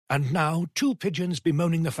And now, two pigeons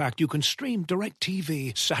bemoaning the fact you can stream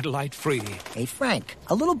DirecTV satellite-free. Hey, Frank,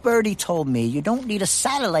 a little birdie told me you don't need a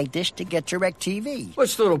satellite dish to get DirecTV.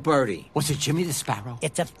 Which little birdie? Was it Jimmy the Sparrow?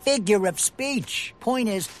 It's a figure of speech. Point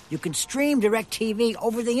is, you can stream DirecTV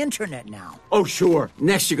over the internet now. Oh, sure.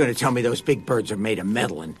 Next you're going to tell me those big birds are made of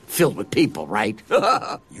metal and filled with people, right?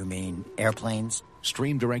 You mean airplanes?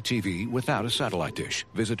 Stream DirecTV without a satellite dish.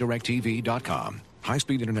 Visit DirecTV.com.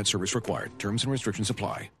 High-speed internet service required. Terms and restrictions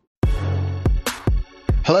apply.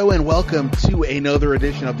 Hello and welcome to another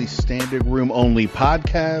edition of the Standig Room Only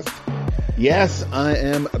podcast. Yes, I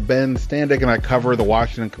am Ben Standig and I cover the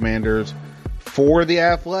Washington Commanders for The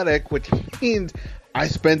Athletic, which means I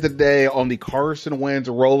spent the day on the Carson Wentz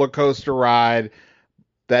roller coaster ride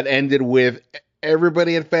that ended with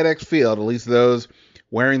everybody at FedEx Field, at least those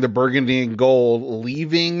wearing the burgundy and gold,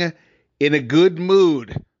 leaving in a good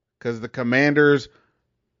mood because the Commanders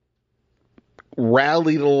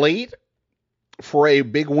rallied late for a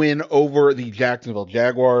big win over the Jacksonville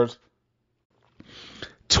Jaguars.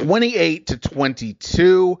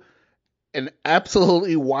 28-22. An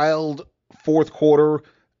absolutely wild fourth quarter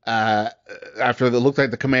after it looked like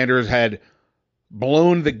the Commanders had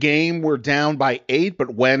blown the game. We're down by 8,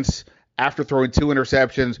 but Wentz, after throwing 2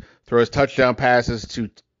 interceptions, throws touchdown passes to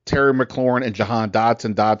Terry McLaurin and Jahan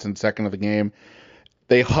Dotson. Dotson second of the game.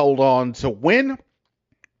 They hold on to win.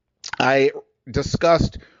 I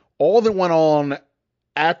discussed all that went on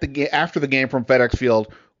after the game from FedEx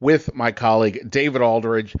Field with my colleague David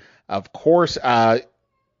Aldridge. Of course,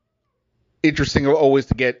 interesting always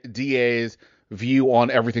to get DA's view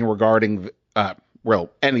on everything regarding,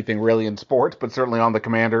 anything really in sports, but certainly on the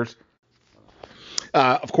Commanders.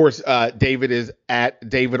 Of course, David is at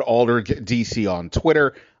David Aldridge DC on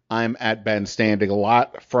Twitter. I'm at Ben Standig. A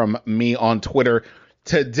lot from me on Twitter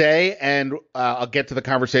today, and I'll get to the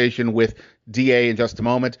conversation with DA in just a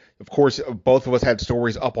moment. Of course, both of us had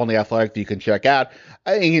stories up on The Athletic that you can check out.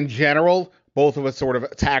 I think in general, both of us sort of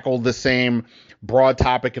tackled the same broad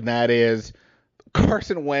topic, and that is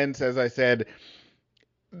Carson Wentz, as I said,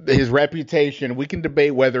 his reputation. We can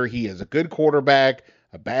debate whether he is a good quarterback,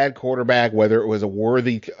 a bad quarterback, whether it was a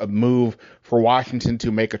worthy move for Washington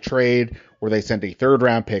to make a trade where they sent a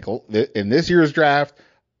third-round pick in this year's draft,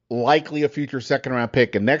 likely a future second-round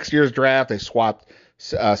pick in next year's draft. They swapped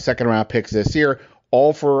second-round picks this year,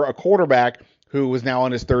 all for a quarterback who was now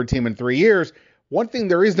on his third team in 3 years. One thing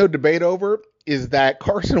there is no debate over is that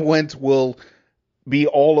Carson Wentz will be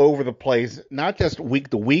all over the place, not just week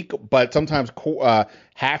to week, but sometimes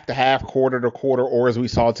half to half, quarter to quarter, or as we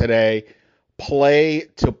saw today, play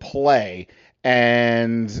to play.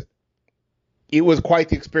 And it was quite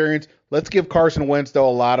the experience. Let's give Carson Wentz, though, a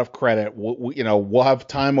lot of credit. We'll have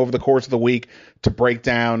time over the course of the week to break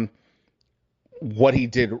down what he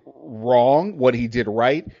did wrong, what he did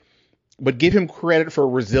right, but give him credit for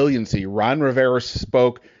resiliency. Ron Rivera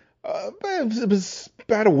spoke, it was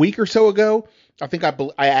about a week or so ago. I think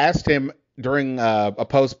I asked him during a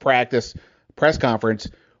post-practice press conference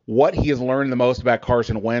what he has learned the most about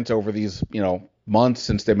Carson Wentz over these, months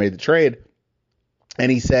since they made the trade.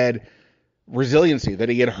 And he said resiliency, that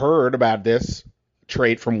he had heard about this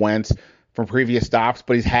trait from Wentz from previous stops,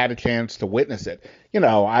 but he's had a chance to witness it.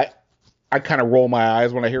 I kind of roll my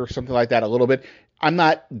eyes when I hear something like that a little bit. I'm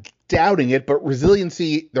not doubting it, but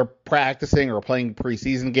resiliency, they're practicing or playing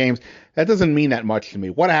preseason games. That doesn't mean that much to me.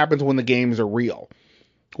 What happens when the games are real?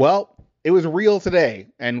 Well, it was real today,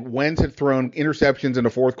 and Wentz had thrown interceptions in the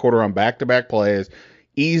fourth quarter on back-to-back plays.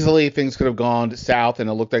 Easily, things could have gone south, and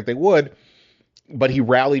it looked like they would, but he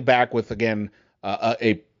rallied back with, again,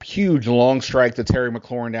 a huge long strike to Terry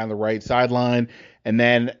McLaurin down the right sideline, and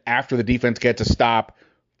then after the defense gets a stop,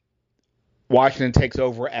 Washington takes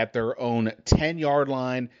over at their own 10-yard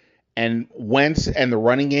line, and Wentz and the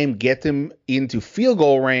running game get them into field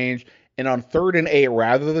goal range. And on 3rd and 8,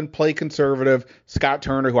 rather than play conservative, Scott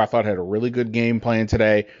Turner, who I thought had a really good game playing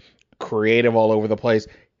today, creative all over the place,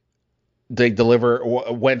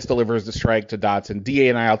 Wentz delivers the strike to Dotson. DA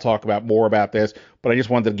and I will talk about more about this, but I just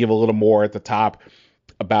wanted to give a little more at the top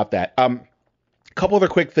about that. A couple other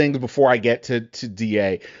quick things before I get to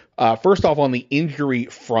DA. First off, on the injury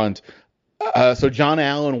front, so John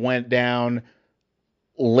Allen went down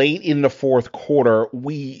late in the fourth quarter.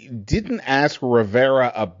 We didn't ask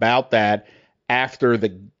Rivera about that after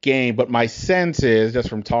the game, but my sense is, just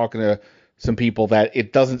from talking to some people, that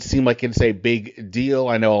it doesn't seem like it's a big deal.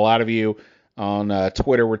 I know a lot of you on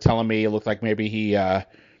Twitter were telling me it looked like maybe he got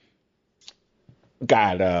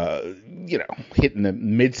hit in the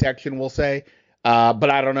midsection, we'll say.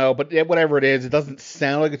 But I don't know. But whatever it is, it doesn't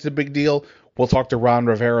sound like it's a big deal. We'll talk to Ron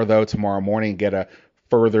Rivera, though, tomorrow morning and get a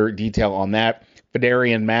further detail on that.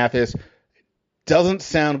 Phidarian Mathis. Doesn't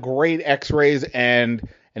sound great. X-rays and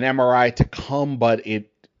an MRI to come, but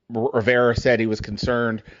Rivera said he was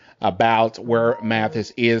concerned about where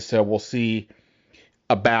Mathis is, so we'll see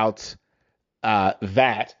about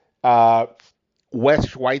that. Wes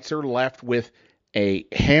Schweitzer left with a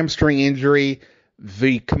hamstring injury.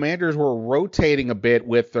 The Commanders were rotating a bit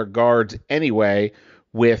with their guards anyway,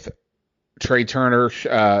 with Trey Turner,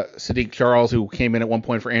 Sadiq Charles, who came in at one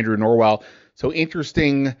point for Andrew Norwell. So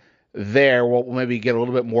interesting there. We'll maybe get a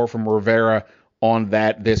little bit more from Rivera on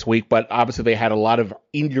that this week, but obviously they had a lot of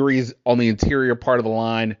injuries on the interior part of the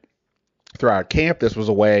line throughout camp. This was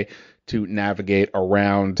a way to navigate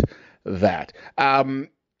around that.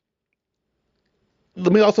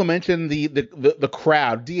 Let me also mention the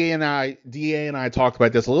crowd. DA and I talked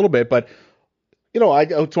about this a little bit, but I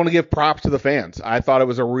just want to give props to the fans. I thought it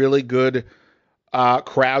was a really good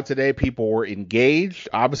crowd today. People were engaged.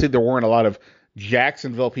 Obviously, there weren't a lot of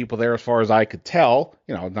Jacksonville people there, as far as I could tell.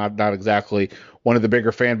 Not exactly one of the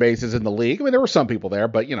bigger fan bases in the league. I mean, there were some people there,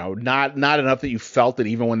 but not enough that you felt it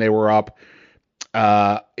even when they were up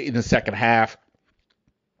in the second half.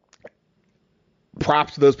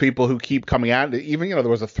 Props to those people who keep coming out. Even, there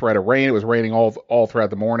was a threat of rain. It was raining all throughout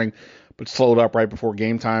the morning, but slowed up right before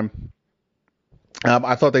game time.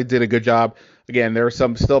 I thought they did a good job. Again, there are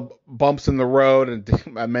some still bumps in the road, and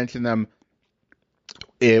I mentioned them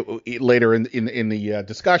later in the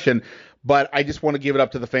discussion, but I just want to give it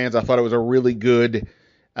up to the fans. I thought it was a really good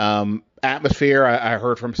atmosphere. I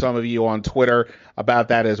heard from some of you on Twitter about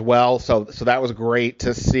that as well. So that was great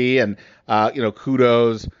to see, and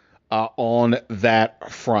kudos on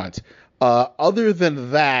that front. Other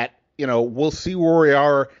than that, we'll see where we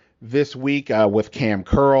are this week with Cam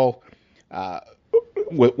Curl,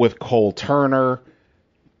 with Cole Turner,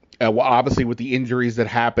 obviously with the injuries that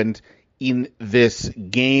happened in this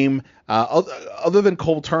game. Other than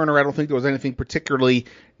Cole Turner, I don't think there was anything particularly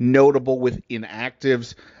notable with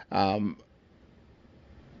inactives. I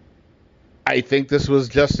think this was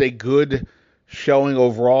just a good showing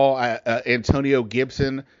overall. Antonio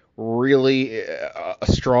Gibson, really a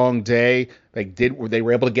strong day. They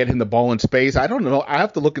were able to get him the ball in space. I don't know. I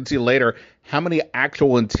have to look and see later how many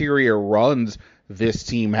actual interior runs this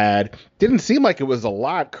team had. Didn't seem like it was a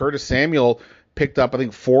lot. Curtis Samuel picked up, I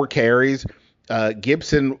think, 4 carries.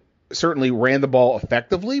 Gibson certainly ran the ball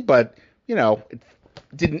effectively, but it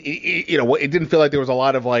didn't feel like there was a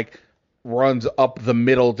lot of runs up the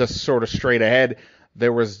middle, just sort of straight ahead.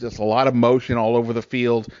 There was just a lot of motion all over the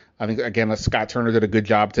field. I think, again, Scott Turner did a good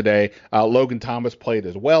job today. Logan Thomas played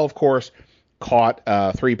as well, of course. Caught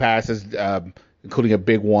 3 passes, including a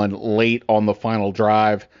big one late on the final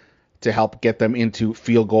drive to help get them into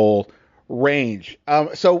field goal range.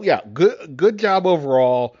 Good job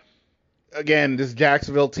overall. Again, this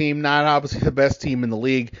Jacksonville team, not obviously the best team in the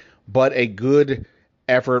league, but a good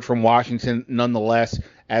effort from Washington nonetheless.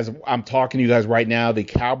 As I'm talking to you guys right now, the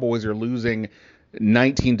Cowboys are losing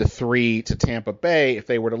 19-3 to Tampa Bay. If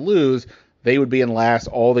they were to lose, they would be in last.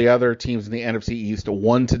 All the other teams in the NFC East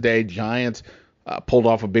won today. Giants pulled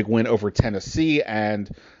off a big win over Tennessee, and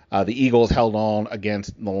the Eagles held on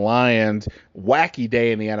against the Lions. Wacky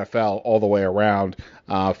day in the NFL all the way around,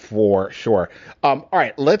 for sure. All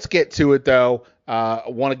right, let's get to it, though. I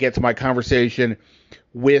want to get to my conversation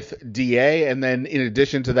with DA, and then in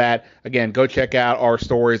addition to that, again, go check out our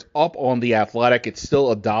stories up on The Athletic. It's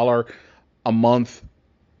still $1 a month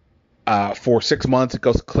for 6 months.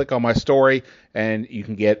 Go click on my story, and you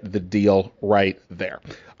can get the deal right there.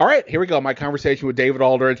 All right, here we go. My conversation with David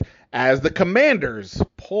Aldridge as the Commanders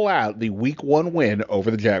pull out the Week 1 win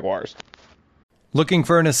over the Jaguars. Looking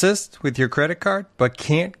for an assist with your credit card, but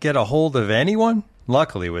can't get a hold of anyone?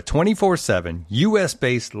 Luckily, with 24/7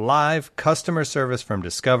 U.S.-based live customer service from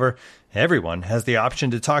Discover, everyone has the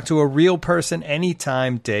option to talk to a real person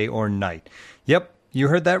anytime, day or night. Yep, you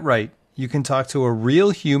heard that right. You can talk to a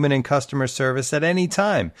real human in customer service at any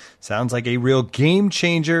time. Sounds like a real game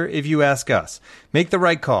changer if you ask us. Make the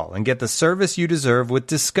right call and get the service you deserve with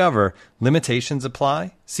Discover. Limitations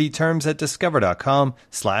apply. See terms at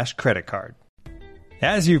discover.com/creditcard.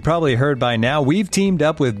 As you've probably heard by now, we've teamed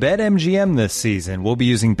up with BetMGM this season. We'll be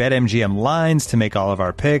using BetMGM lines to make all of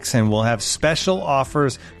our picks, and we'll have special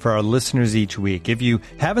offers for our listeners each week. If you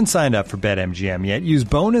haven't signed up for BetMGM yet, use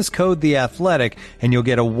bonus code THEATHLETIC, and you'll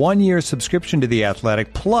get a 1-year subscription to The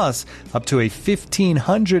Athletic, plus up to a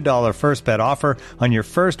 $1,500 first bet offer on your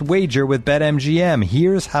first wager with BetMGM.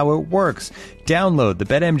 Here's how it works. Download the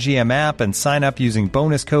BetMGM app and sign up using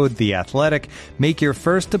bonus code THEATHLETIC. Make your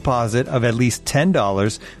first deposit of at least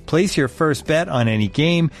 $10. Place your first bet on any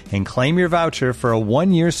game and claim your voucher for a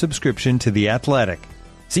 1-year subscription to The Athletic.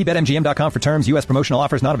 See BetMGM.com for terms. U.S. promotional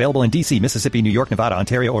offers not available in D.C., Mississippi, New York, Nevada,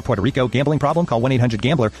 Ontario, or Puerto Rico. Gambling problem? Call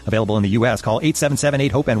 1-800-GAMBLER. Available in the U.S. Call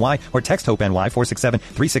 877-8-HOPE-NY or text HOPE-NY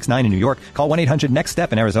 467-369 in New York. Call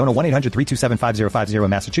 1-800-NEXT-STEP in Arizona. 1-800-327-5050 in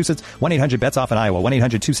Massachusetts. 1-800-BETS-OFF in Iowa.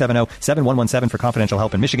 1-800-270-7117 for confidential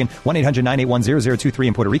help in Michigan. 1-800-981-0023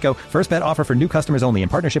 in Puerto Rico. First bet offer for new customers only in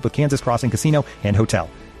partnership with Kansas Crossing Casino and Hotel.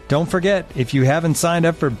 Don't forget, if you haven't signed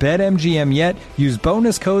up for BetMGM yet, use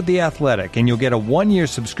bonus code The Athletic, and you'll get a 1-year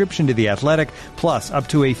subscription to The Athletic, plus up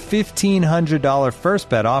to a $1,500 first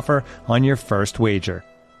bet offer on your first wager.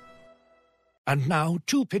 And now,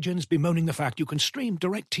 two pigeons bemoaning the fact you can stream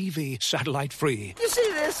DirecTV satellite-free. You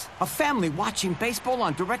see this? A family watching baseball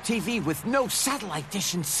on DirecTV with no satellite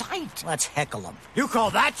dish in sight. Let's heckle them. You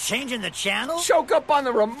call that changing the channel? Choke up on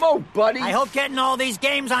the remote, buddy. I hope getting all these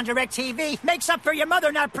games on DirecTV makes up for your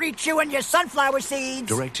mother not pre-chewing your sunflower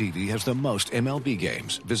seeds. DirecTV has the most MLB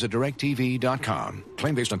games. Visit DirecTV.com.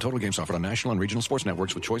 Claim based on total games offered on national and regional sports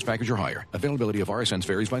networks with choice package or higher. Availability of RSNs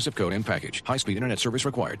varies by zip code and package. High-speed internet service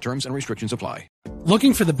required. Terms and restrictions apply.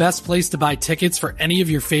 Looking for the best place to buy tickets for any of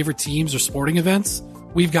your favorite teams or sporting events?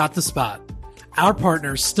 We've got the spot. Our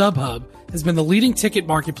partner, StubHub, has been the leading ticket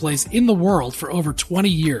marketplace in the world for over 20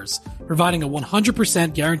 years, providing a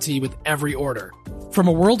 100% guarantee with every order. From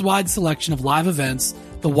a worldwide selection of live events,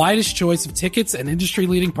 the widest choice of tickets, and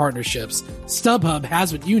industry-leading partnerships, StubHub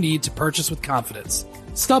has what you need to purchase with confidence.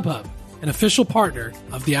 StubHub, an official partner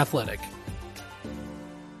of The Athletic.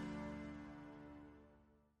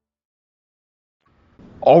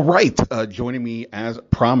 All right, joining me as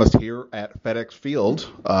promised here at FedEx Field,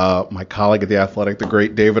 my colleague at The Athletic, the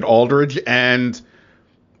great David Aldridge, and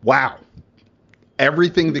wow,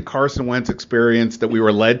 everything that Carson Wentz experienced that we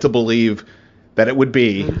were led to believe that it would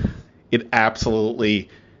be, it absolutely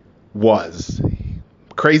was.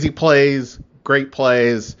 Crazy plays, great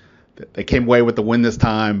plays, they came away with the win this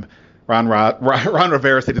time. Ron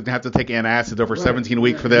Rivera said he didn't have to take antacids over 17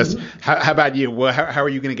 weeks for this. How about you? How are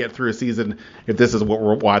you going to get through a season if this is what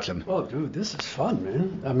we're watching? Oh, dude, this is fun,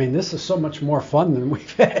 man. I mean, this is so much more fun than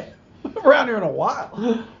we've had around here in a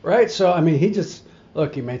while, right? So, I mean,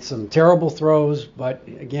 he made some terrible throws, but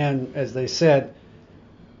again, as they said,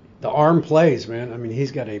 the arm plays, man. I mean,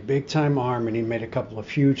 he's got a big-time arm, and he made a couple of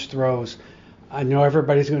huge throws. I know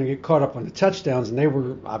everybody's going to get caught up on the touchdowns, and they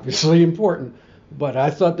were obviously important. But I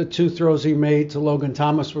thought the two throws he made to Logan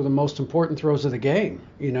Thomas were the most important throws of the game.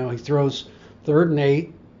 You know, he throws 3rd and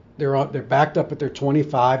 8. They're backed up at their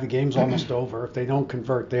 25. The game's almost over. If they don't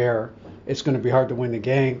convert there, it's going to be hard to win the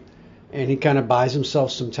game. And he kind of buys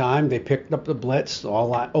himself some time. They picked up the blitz. The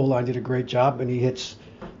O-line did a great job, and he hits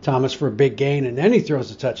Thomas for a big gain. And then he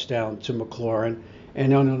throws a touchdown to McLaurin.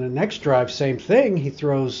 And then on the next drive, same thing. He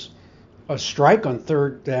throws a strike on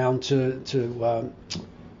 3rd down to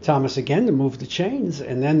Thomas again to move the chains,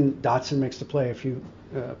 and then Dotson makes the play a few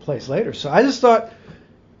plays later. So I just thought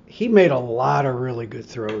he made a lot of really good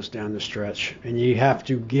throws down the stretch, and you have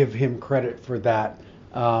to give him credit for that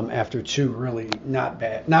after two really not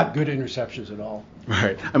good interceptions at all.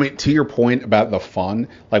 Right. I mean, to your point about the fun,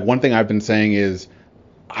 like one thing I've been saying is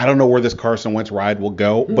I don't know where this Carson Wentz ride will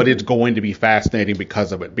go, but it's going to be fascinating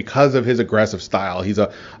because of it, because of his aggressive style. He's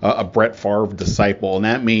a Brett Favre disciple, and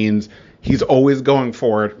that means he's always going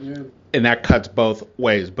for it, and that cuts both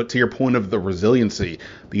ways. But to your point of the resiliency,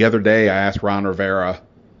 the other day I asked Ron Rivera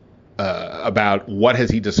about what has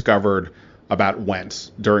he discovered about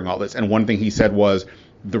Wentz during all this, and one thing he said was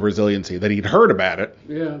the resiliency, that he'd heard about it,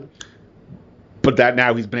 but that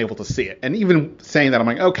now he's been able to see it. And even saying that, I'm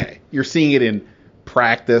like, okay, you're seeing it in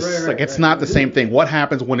practice. It's not the same thing. What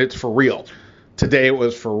happens when it's for real? Today it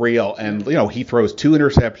was for real, and he throws 2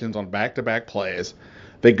 interceptions on back-to-back plays.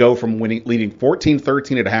 They go from leading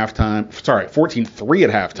 14-13 at halftime, 14-3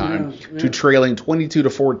 at halftime, to trailing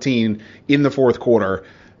 22-14 in the fourth quarter,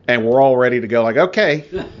 and we're all ready to go like, okay,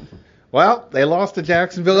 well, they lost to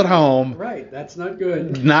Jacksonville at home. Right, that's not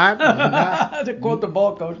good. Not to quote the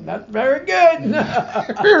ball coach, not very good.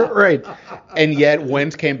 Right, and yet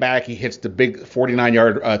Wentz came back. He hits the big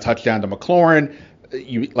 49-yard touchdown to McLaurin.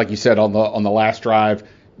 Like you said on the last drive.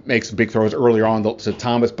 Makes some big throws earlier on to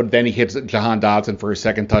Thomas, but then he hits Jahan Dotson for his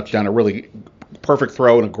second touchdown. A really perfect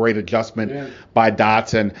throw and a great adjustment by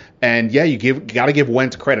Dotson. And you got to give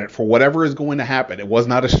Wentz credit for whatever is going to happen. It was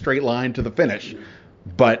not a straight line to the finish,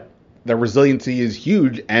 but the resiliency is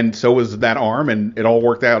huge, and so is that arm, and it all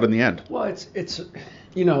worked out in the end. Well, it's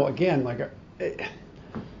again, like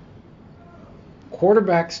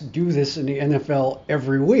quarterbacks do this in the NFL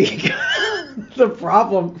every week. The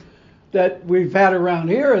problem that we've had around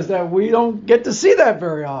here is that we don't get to see that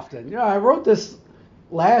very often. I wrote this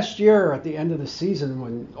last year at the end of the season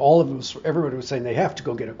when everybody was saying they have to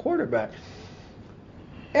go get a quarterback,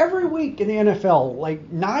 every week in the NFL,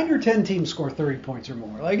 like 9 or 10 teams score 30 points or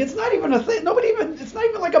more. Like, it's not even a thing. It's not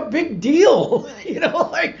even like a big deal.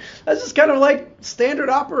 Like, that's just kind of like standard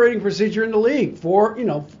operating procedure in the league.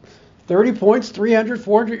 30 points, 300,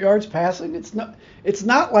 400 yards passing. It's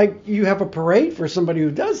not like you have a parade for somebody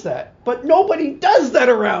who does that. But nobody does that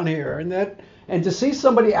around here. And to see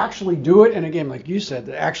somebody actually do it in a game, like you said,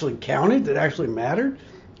 that actually counted, that actually mattered,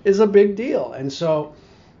 is a big deal. And so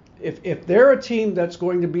if they're a team that's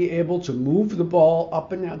going to be able to move the ball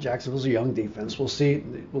up and down, Jacksonville's a young defense. We'll see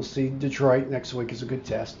Detroit next week is a good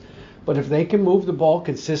test. But if they can move the ball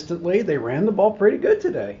consistently, they ran the ball pretty good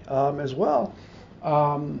today as well.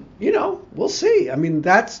 We'll see. I mean,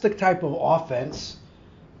 that's the type of offense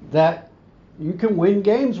that you can win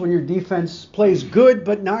games when your defense plays good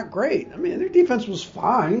but not great. I mean, their defense was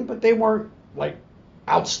fine, but they weren't like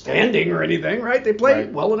outstanding or anything, right? They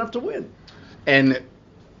played well enough to win. And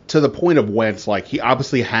to the point of Wentz, like, he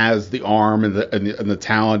obviously has the arm and the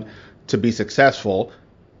talent to be successful,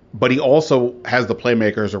 but he also has the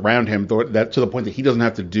playmakers around him that to the point that he doesn't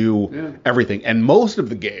have to do everything. And most of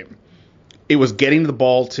the game, it was getting the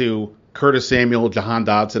ball to Curtis Samuel, Jahan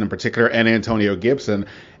Dotson in particular, and Antonio Gibson,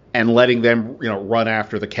 and letting them, run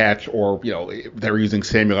after the catch, or, they were using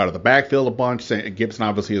Samuel out of the backfield a bunch, Gibson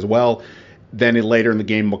obviously as well. Then later in the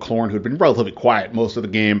game, McLaurin, who had been relatively quiet most of the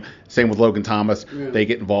game, same with Logan Thomas, they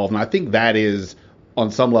get involved. And I think that is,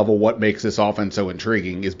 on some level, what makes this offense so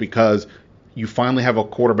intriguing, is because you finally have a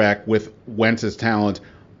quarterback with Wentz's talent,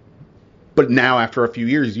 but now after a few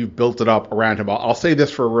years, you've built it up around him. I'll say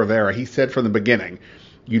this for Rivera. He said from the beginning,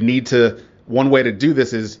 one way to do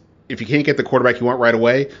this is, if you can't get the quarterback you want right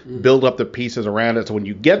away, build up the pieces around it. So when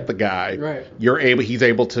you get the guy, he's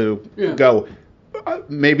able to go.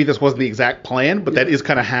 Maybe this wasn't the exact plan, but that is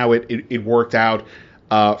kind of how it worked out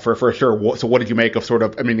for sure. So what did you make of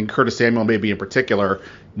in Curtis Samuel maybe in particular,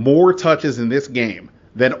 more touches in this game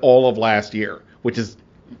than all of last year, which is,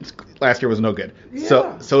 last year was no good.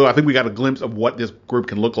 Yeah. So I think we got a glimpse of what this group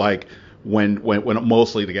can look like when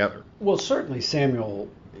mostly together. Well, certainly Samuel,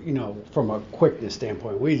 from a quickness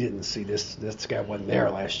standpoint, we didn't see this guy wasn't there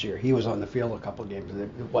last year. He was on the field a couple of games, and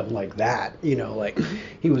it wasn't like that. Like,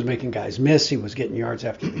 he was making guys miss. He was getting yards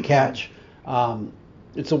after the catch.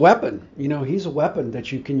 It's a weapon. He's a weapon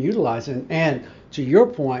that you can utilize. And to your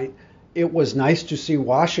point, it was nice to see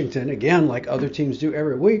Washington, again, like other teams do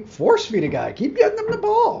every week, force feed a guy. Keep getting him the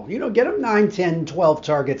ball. Get him 9, 10, 12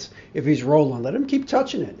 targets if he's rolling. Let him keep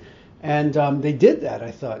touching it. And they did that, I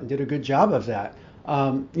thought, and did a good job of that.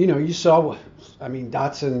 You saw,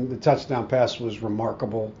 Dotson, the touchdown pass was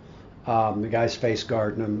remarkable. The guy's face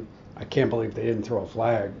guarding him. I can't believe they didn't throw a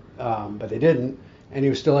flag, but they didn't. And he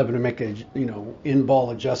was still able to make a,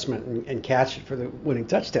 in-ball adjustment and catch it for the winning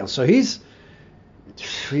touchdown. So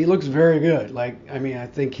he looks very good. I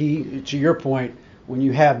think to your point, when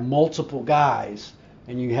you have multiple guys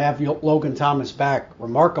and you have Logan Thomas back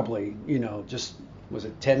remarkably, was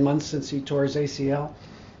it 10 months since he tore his ACL?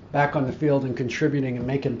 Back on the field and contributing and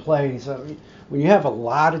making plays. When you have a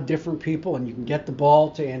lot of different people and you can get the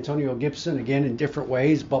ball to Antonio Gibson, again, in different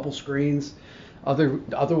ways, bubble screens, other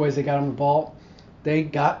ways they got him the ball, they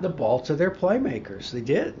got the ball to their playmakers. They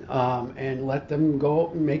did. And let them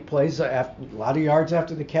go and make plays, a lot of yards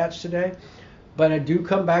after the catch today. But I do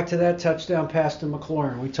come back to that touchdown pass to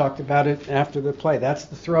McLaurin. We talked about it after the play. That's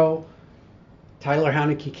the throw Tyler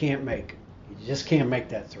Heineke can't make. He just can't make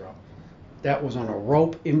that throw. That was on a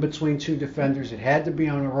rope in between two defenders. It had to be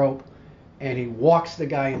on a rope, and he walks the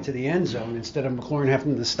guy into the end zone instead of McLaurin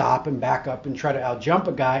having to stop and back up and try to outjump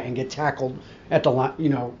a guy and get tackled at the line,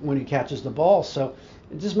 when he catches the ball. So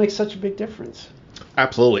it just makes such a big difference.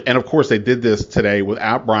 Absolutely. And, of course, they did this today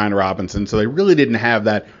without Brian Robinson, so they really didn't have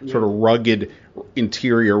that sort of rugged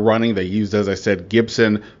interior running. They used, as I said,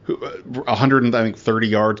 Gibson, 130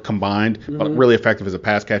 yards combined, but really effective as a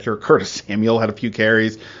pass catcher. Curtis Samuel had a few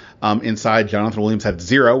carries. Inside, Jonathan Williams had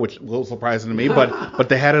 0, which is a little surprising to me, but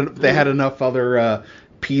they had enough other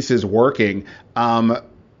pieces working.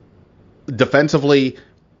 Defensively,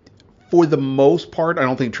 for the most part, I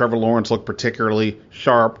don't think Trevor Lawrence looked particularly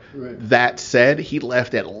sharp. Right. That said, he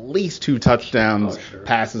left at least 2 touchdowns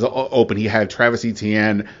passes open. He had Travis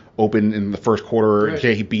Etienne open in the first quarter. Right.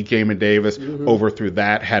 He beat Jamin Davis, overthrew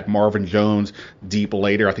that, had Marvin Jones deep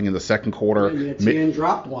later, I think in the second quarter. And Etienne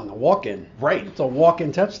dropped one, a walk-in. Right. It's a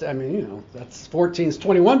walk-in touchdown. That's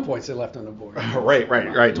 21 points they left on the board.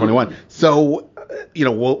 Right, 21. So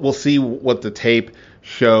we'll see what the tape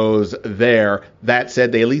shows there. That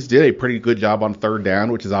said, they at least did a pretty good job on third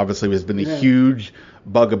down, which has been a huge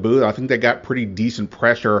bugaboo. I think they got pretty decent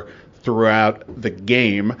pressure throughout the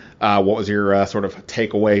game. What was your sort of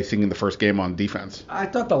takeaway seeing the first game on defense? I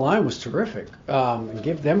thought the line was terrific. And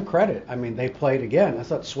give them credit. I mean, they played again. I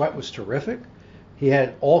thought Sweat was terrific. He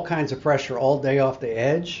had all kinds of pressure all day off the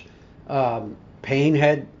edge. Payne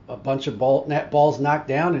had a bunch of balls knocked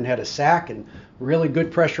down and had a sack and really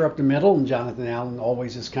good pressure up the middle. And Jonathan Allen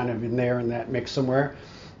always is kind of in there in that mix somewhere.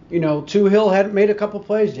 Hill had made a couple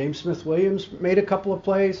plays. James Smith-Williams made a couple of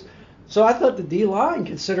plays. So I thought the D-line,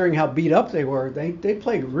 considering how beat up they were, they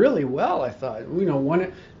played really well, I thought.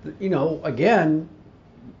 Again,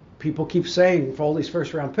 people keep saying for all these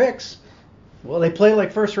first-round picks, well, they play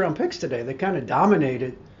like first-round picks today. They kind of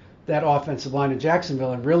dominated that offensive line in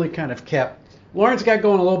Jacksonville and really kind of kept. Lawrence got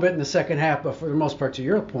going a little bit in the second half, but for the most part, to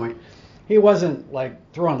your point, he wasn't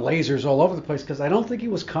like throwing lasers all over the place because I don't think he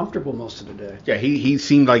was comfortable most of the day. Yeah, he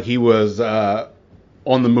seemed like he was on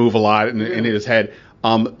the move a lot in his head.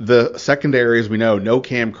 The secondary, as we know, no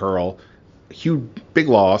Cam Curl, huge, big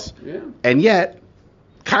loss, and yet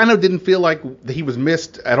kind of didn't feel like he was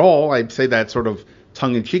missed at all. I'd say that sort of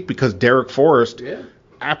tongue-in-cheek because Darrick Forrest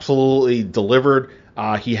absolutely delivered.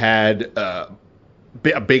 He had a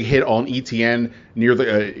big hit on ETN near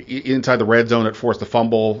the inside the red zone that forced a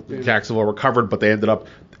fumble. Jacksonville recovered, but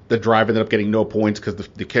the drive ended up getting no points because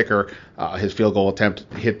the kicker, his field goal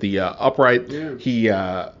attempt hit the upright. He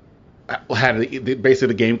had basically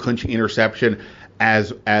the game-clinching interception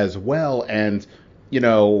as well, and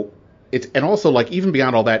and also like even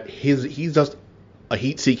beyond all that, he's just a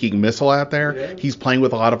heat-seeking missile out there. He's playing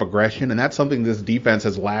with a lot of aggression, and that's something this defense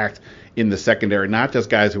has lacked in the secondary. Not just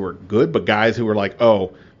guys who are good, but guys who are like,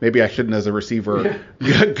 oh, maybe I shouldn't as a receiver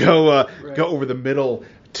go over the middle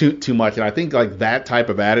too much. And I think like that type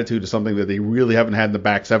of attitude is something that they really haven't had in the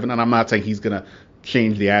back seven. And I'm not saying he's going to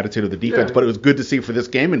change the attitude of the defense, but it was good to see for this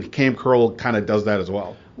game, and Cam Curl kind of does that as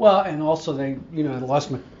well. Well, and also they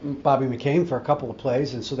lost Bobby McCain for a couple of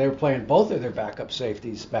plays, and so they were playing both of their backup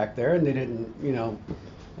safeties back there, and they didn't,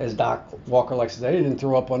 as Doc Walker likes to say, they didn't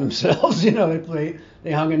throw up on themselves. They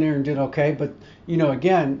hung in there and did okay. But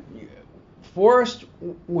again, Forrest,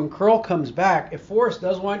 when Curl comes back, if Forrest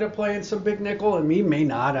does wind up playing some big nickel, and he may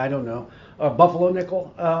not, I don't know, Buffalo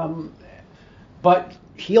nickel, but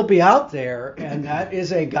he'll be out there, and that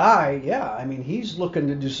is a guy. He's looking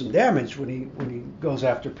to do some damage when he goes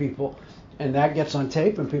after people, and that gets on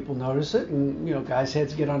tape, and people notice it, and guys'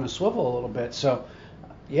 heads get on a swivel a little bit. So,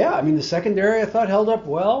 the secondary I thought held up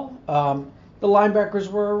well. The linebackers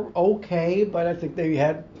were okay, but I think they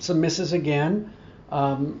had some misses again.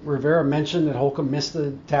 Rivera mentioned that Holcomb missed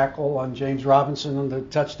the tackle on James Robinson on the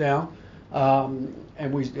touchdown.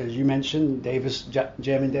 And we, as you mentioned,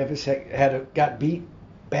 Jamin Davis got beat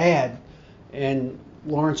bad, and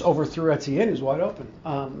Lawrence overthrew Etienne, who's wide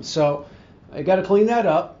open. So I got to clean that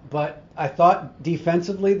up. But I thought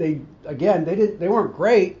defensively, they weren't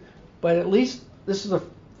great, but at least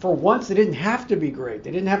for once they didn't have to be great. They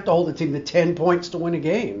didn't have to hold the team to 10 points to win a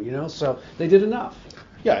game, so they did enough.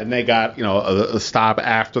 Yeah, and they got a stop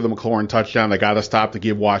after the McLaurin touchdown. They got a stop to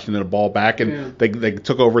give Washington a ball back, and they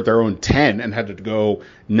took over at their own 10 and had to go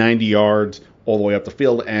 90 yards all the way up the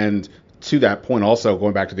field. And to that point, also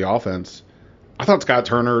going back to the offense, I thought Scott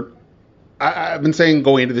Turner. I've been saying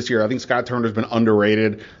going into this year, I think Scott Turner's been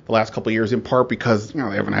underrated the last couple of years, in part because they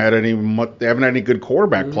haven't had any good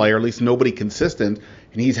quarterback play, or at least nobody consistent,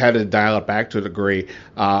 and he's had to dial it back to a degree.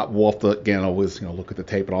 We'll have to again always look at the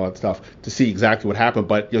tape and all that stuff to see exactly what happened,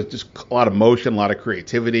 but just a lot of motion, a lot of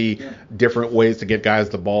creativity, different ways to get guys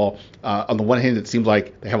the ball. On the one hand, it seems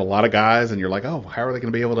like they have a lot of guys, and you're like, oh, how are they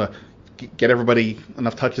going to be able to get everybody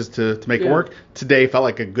enough touches to make it work? Today felt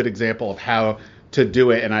like a good example of how to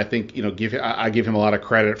do it, and I think I give him a lot of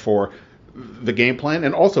credit for the game plan,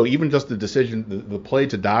 and also even just the decision, the play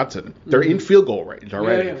to Dotson. They're in field goal range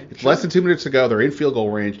already. It's less than 2 minutes to go. They're in field goal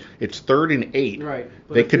range. It's 3rd and 8. Right.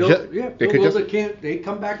 But they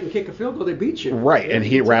come back and kick a field goal, they beat you. Right. And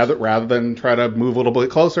he rather than try to move a little bit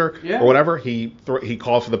closer or whatever, he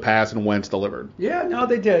calls for the pass, and Wentz delivered. Yeah, no,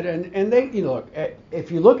 they did, and they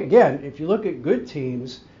if you look at good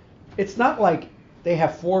teams, it's not like they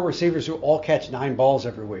have 4 receivers who all catch 9 balls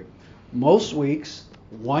every week. Most weeks,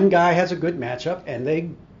 one guy has a good matchup, and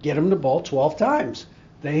they get him the ball 12 times.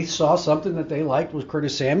 They saw something that they liked with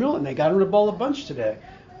Curtis Samuel, and they got him the ball a bunch today.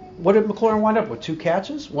 What did McLaurin wind up with? 2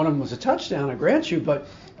 catches? One of them was a touchdown, I grant you, but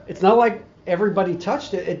it's not like everybody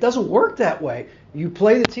touched it. It doesn't work that way. You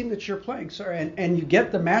play the team that you're playing, and you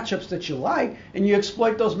get the matchups that you like, and you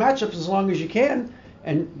exploit those matchups as long as you can.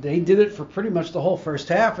 And they did it for pretty much the whole first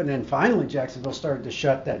half, and then finally Jacksonville started to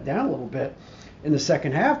shut that down a little bit in the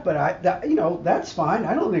second half. But that's fine.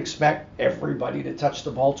 I don't expect everybody to touch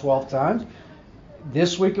the ball 12 times.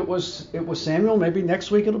 This week it was Samuel. Maybe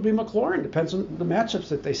next week it'll be McLaurin. Depends on the matchups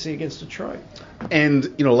that they see against Detroit.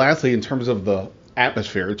 And lastly, in terms of the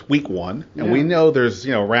atmosphere, it's week 1, and we know there's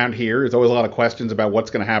around here there's always a lot of questions about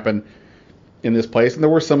what's going to happen in this place, and there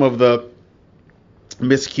were some of the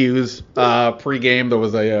miscues pregame. There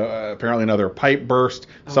was apparently another pipe burst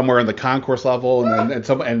somewhere in the concourse level,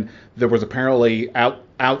 and there was apparently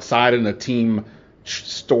outside in a team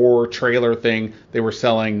store trailer thing, they were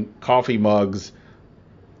selling coffee mugs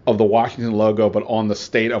of the Washington logo, but on the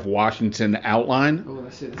state of Washington outline. Oh,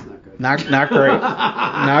 that's not good. Not great.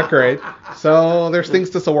 Not great. So there's things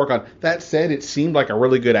to still work on. That said, it seemed like a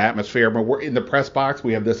really good atmosphere. But we're in the press box.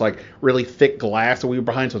 We have this really thick glass that we were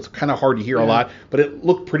behind, so it's kind of hard to hear a lot. But it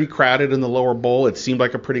looked pretty crowded in the lower bowl. It seemed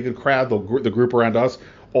like a pretty good crowd. The group around us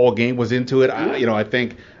all game was into it. I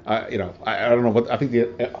think I don't know what I think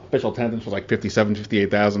the official attendance was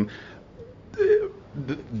 58,000.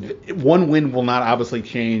 One win will not obviously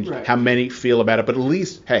change how many feel about it, but at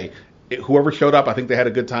least, hey, whoever showed up, I think they had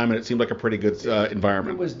a good time, and it seemed like a pretty good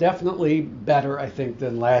environment. It was definitely better, I think,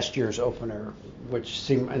 than last year's opener, which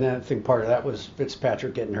seemed, and I think part of that was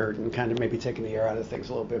Fitzpatrick getting hurt and kind of maybe taking the air out of things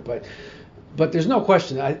a little bit. But there's no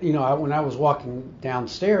question. When I was walking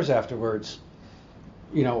downstairs afterwards,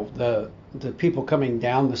 the people coming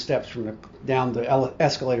down the steps down the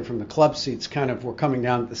escalator from the club seats kind of were coming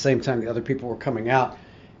down at the same time the other people were coming out.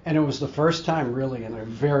 And it was the first time really in a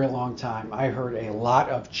very long time I heard a lot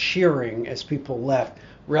of cheering as people left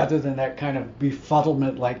rather than that kind of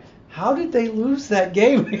befuddlement like, how did they lose that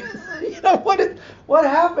game? What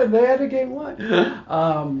happened? They had a game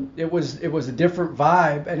won. It was a different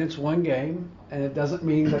vibe, and it's one game, and it doesn't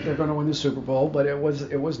mean that they're going to win the Super Bowl, but it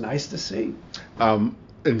was nice to see. And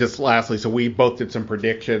just lastly, so we both did some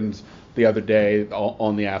predictions the other day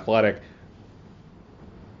on The Athletic.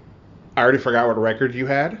 I already forgot what record you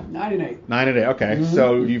had. 9-8. 9-8. Okay. Mm-hmm.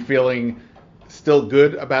 So you feeling still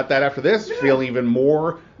good about that after this? Yeah. Feeling even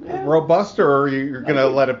more robust, or you're going to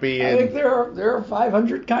let it be? I think they're a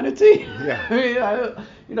 500 kind of team. Yeah. I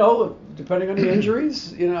mean, depending on the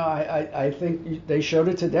injuries, I think they showed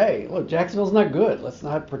it today. Look, Jacksonville's not good. Let's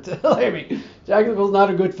not pretend. I mean, Jacksonville's not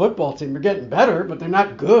a good football team. They're getting better, but they're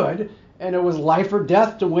not good. And it was life or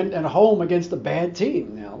death to win at home against a bad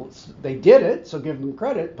team. Now, they did it, so give them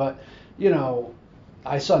credit. But,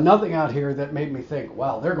 I saw nothing out here that made me think,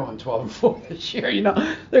 wow, they're going 12-4 this year.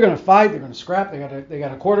 They're going to fight. They're going to scrap. They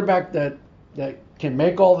got a quarterback that can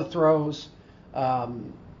make all the throws.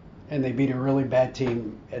 And they beat a really bad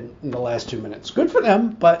team in the last 2 minutes. Good for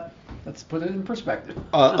them, but let's put it in perspective.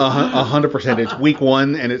 100%. It's week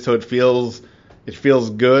 1, and it feels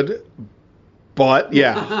good. But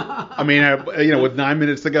yeah, I mean, with 9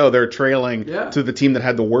 minutes to go, they're trailing to the team that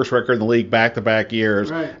had the worst record in the league back-to-back years,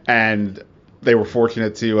 and they were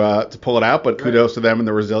fortunate to pull it out. But kudos to them and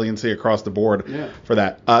the resiliency across the board for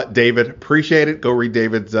that. David, appreciate it. Go read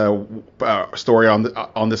David's story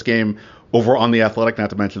on this game over on The Athletic.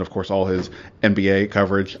 Not to mention, of course, all his NBA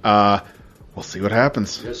coverage. We'll see what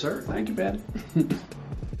happens. Yes, sir. Thank you, Ben.